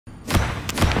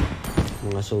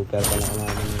Mga super pala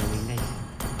kalaban namin guys.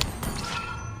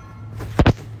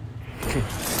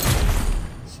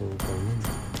 Superman.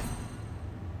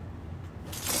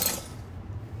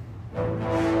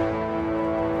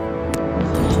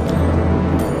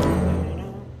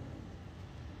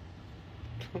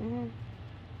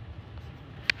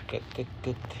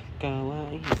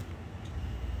 Kawaii.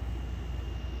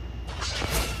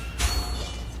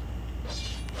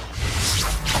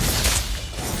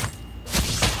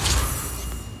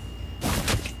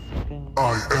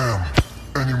 I am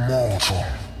an immortal.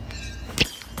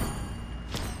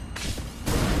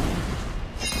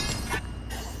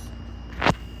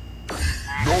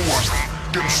 No one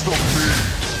can stop me.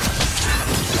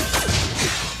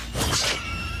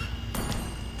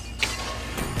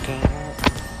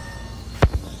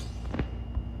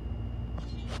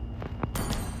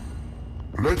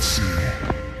 Let's see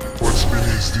what's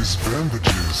beneath these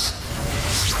bandages.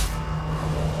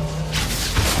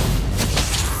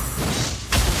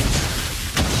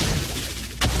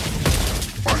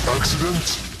 By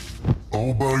accident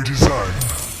or by design,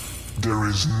 there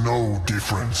is no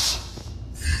difference.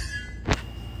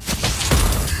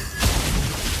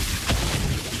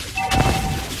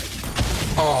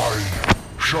 I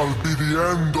shall be the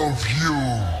end of you.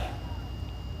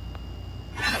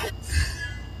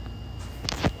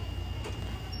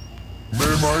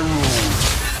 May my rule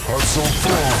have some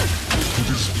fun to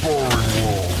this boring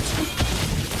world.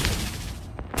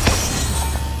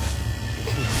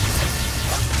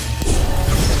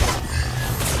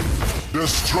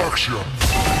 Destruction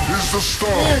is the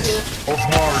start of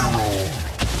my role.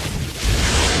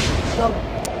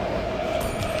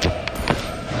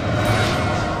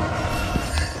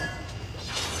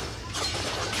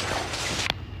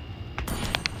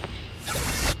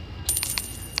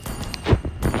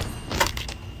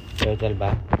 Turtle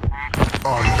ba? I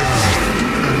am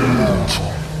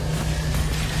immortal.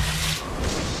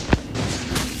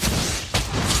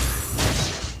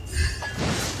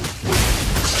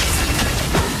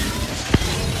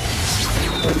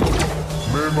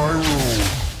 May my rule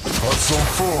have some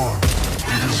fun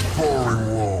in this boring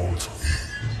world.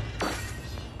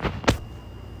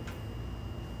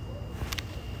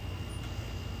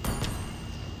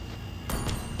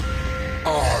 I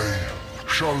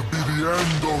shall be the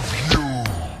end of you.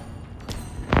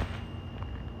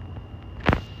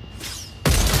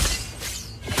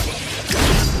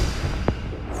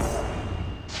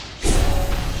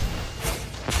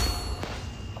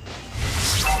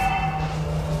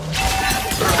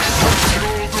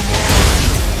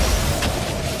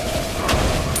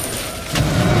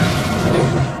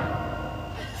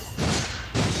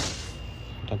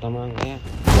 Tatamaan kaya.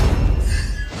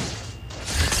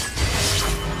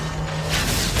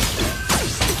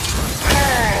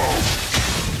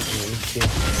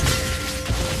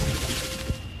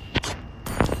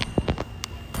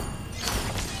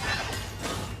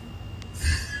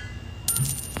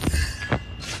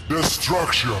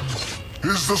 Destruction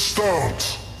is the start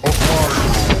of my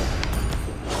rule.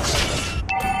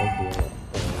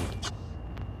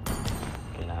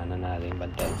 Kailangan na natin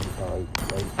bantayan si Kawai.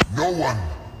 No one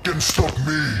can stop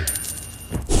me.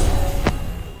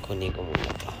 Kunin ko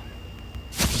muna pa.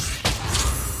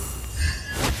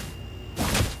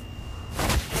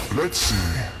 Let's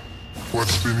see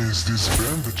what's beneath these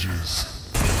bandages.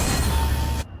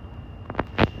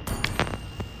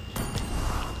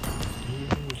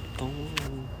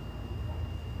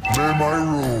 May my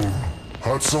rule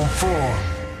add some fun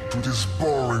to this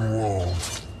boring world.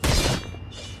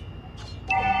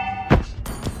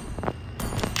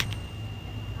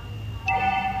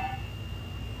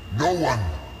 No one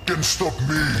can stop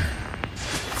me.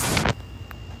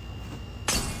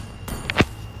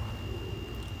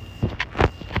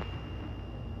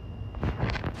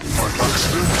 By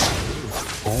accident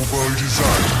or by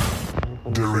design,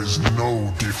 there is no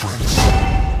difference.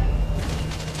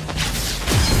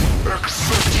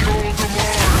 Accept your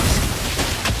demise!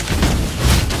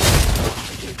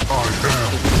 I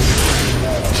am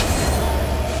immortal.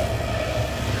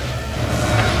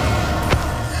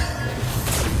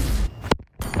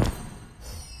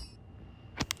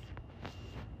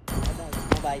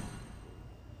 Bye.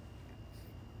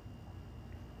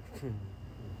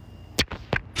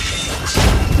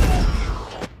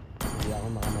 Hindi ako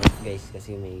makanood guys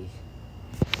kasi may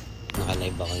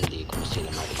naka-live ako, hindi ko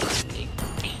sila makikita.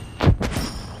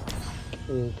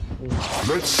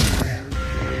 Let's see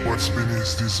what's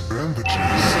beneath these bandages.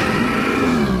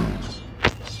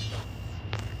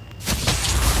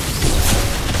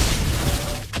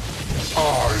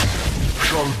 I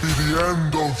shall be the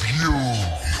end of you.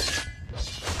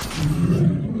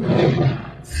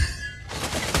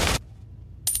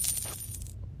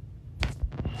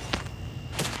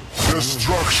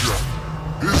 Destruction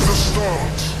is the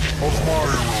start of my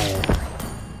role.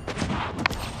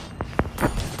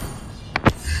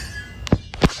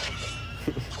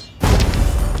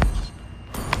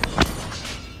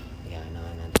 Kaya na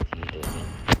nga natin Hito dyan.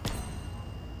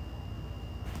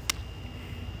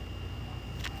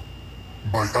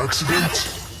 By accident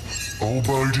or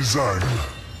by design,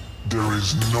 there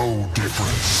is no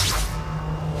difference.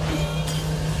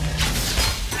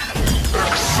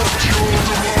 Accept your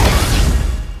demise!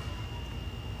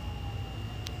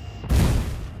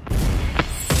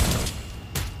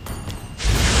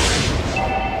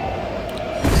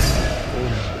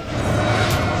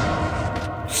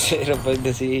 Sira pa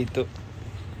na si Hito.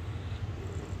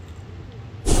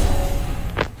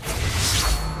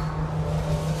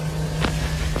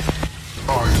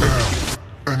 I am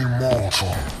an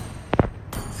immortal.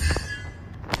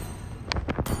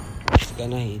 Mas ka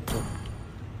na Hito.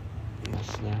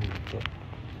 Mas na Hito.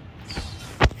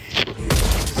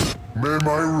 May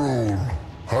my rule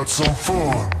had some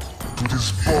fun to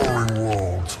this boring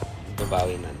world.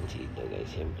 Babawi natin si Hito guys,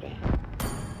 siyempre.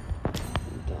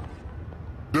 Hito.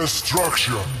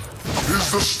 Destruction is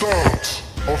the start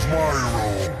of my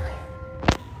role.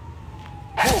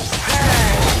 Ho, ho!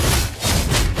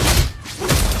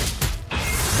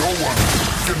 No one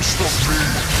can stop me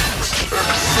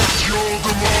except your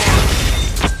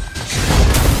demise.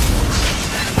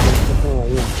 Ito nga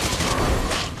yun.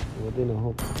 Buti na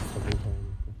hope sa buhay.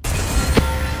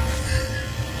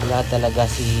 Wala talaga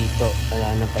si Hito.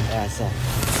 Wala na pag-asa.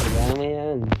 Kaya nga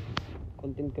yan.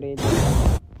 Content creator.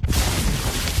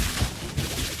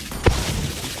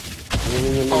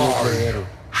 Yun yung player.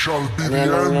 Shall be Ano the yan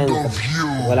lang yan? end of you.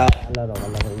 Wala ka kalaro.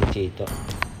 Wala ko yung si Hito.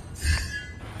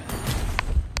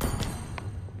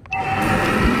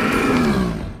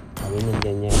 Sabi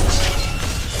nandiyan yan.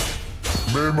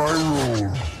 May my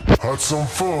rule had some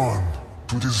fun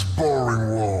to this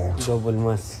boring world. Double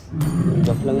mas.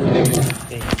 Gap lang yun.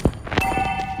 Okay.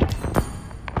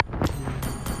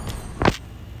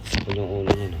 Sabon yung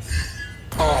ulo niya, no?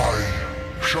 I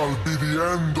shall be the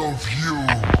end of you.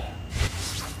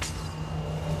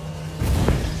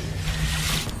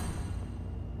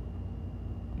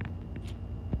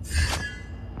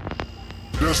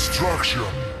 Destruction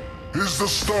is the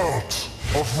start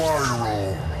of my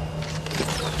role.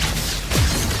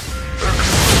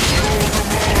 Accept your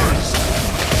demise.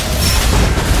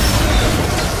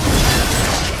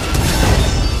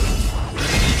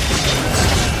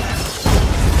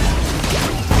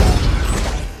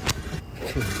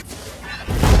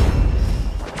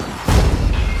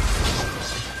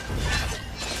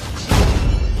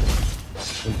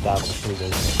 Yung tapos nyo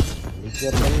guys.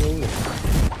 Liquor lang yun.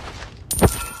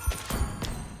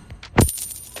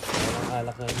 Walang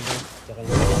alak na yun guys. Tsaka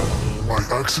yung By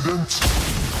accident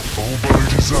or by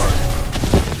design,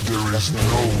 there is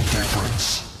no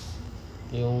difference.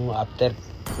 yung after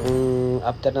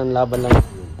ng laban lang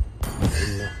yun.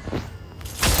 Ayun na.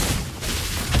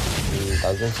 Yung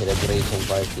tawag yun, celebration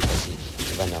party kasi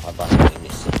diba nakapasok yung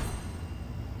miss.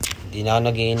 Hindi na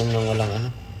ako nagiinom ng walang ano.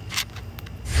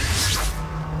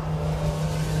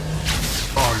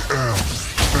 I am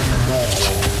an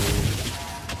immortal.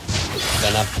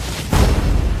 Ganap.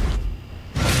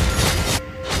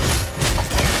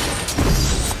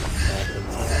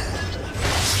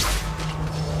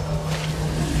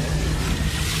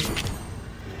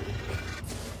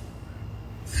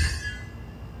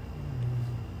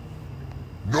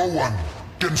 No one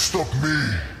can stop me.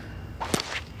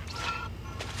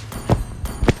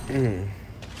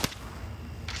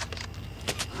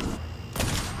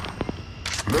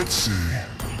 Let's see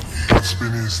what's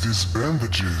beneath these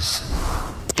bandages.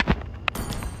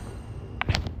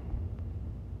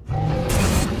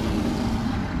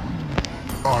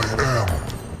 I am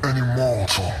an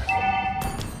immortal.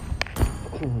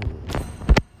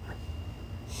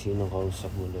 Sino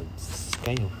kausap mo, Lods?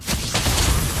 Kayo.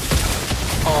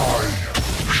 I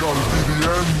shall be the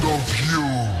end of you.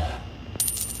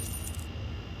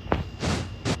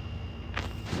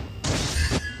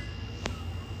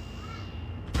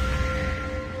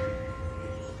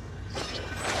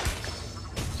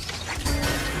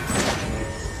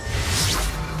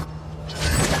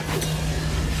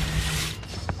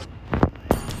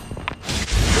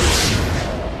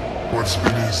 What's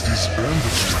beneath these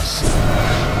bandages?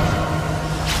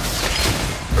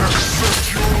 Accept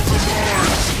your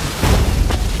demise!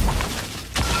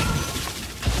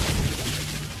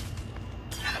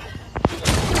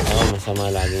 Ako, masama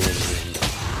lagi nag-iinom.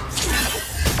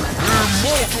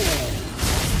 Immortal!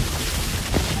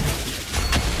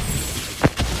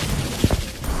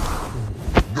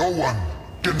 No one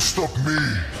can stop me.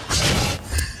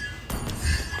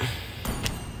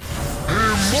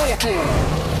 Kahit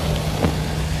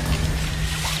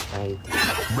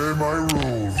May my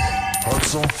road add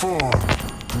some fun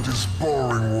to this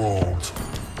boring world.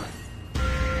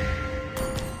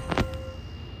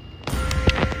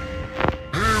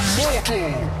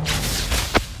 Immortal!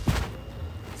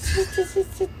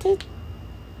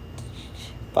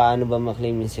 paano ba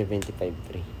maklaim yung 75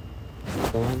 free?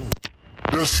 Kung ano.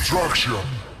 Destruction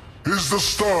is the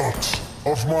start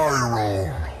of my role.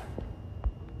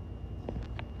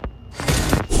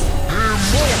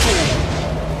 Immortal!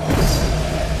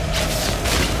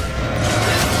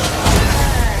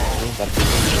 Yung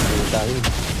partition yung tayo.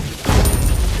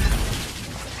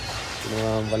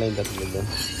 Pinawang pala yung tatlo doon.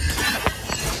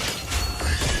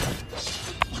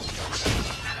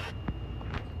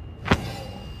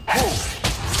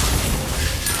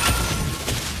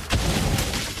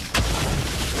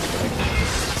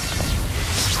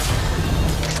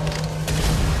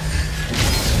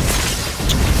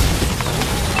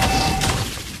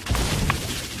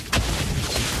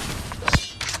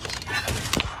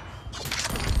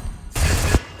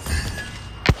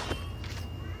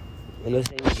 Hello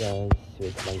sa inyo guys.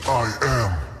 Wait lang. I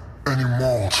am an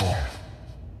immortal.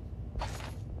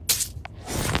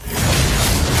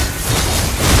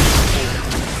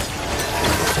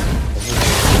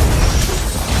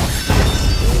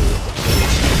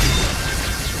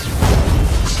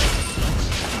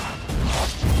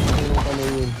 Ano pala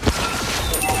yun?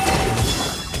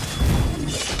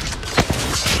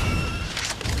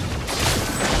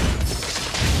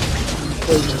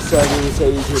 Ay, sabi mo sa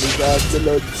iyo sila sa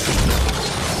lods.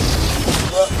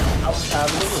 Ako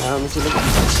sabi mo,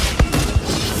 sila.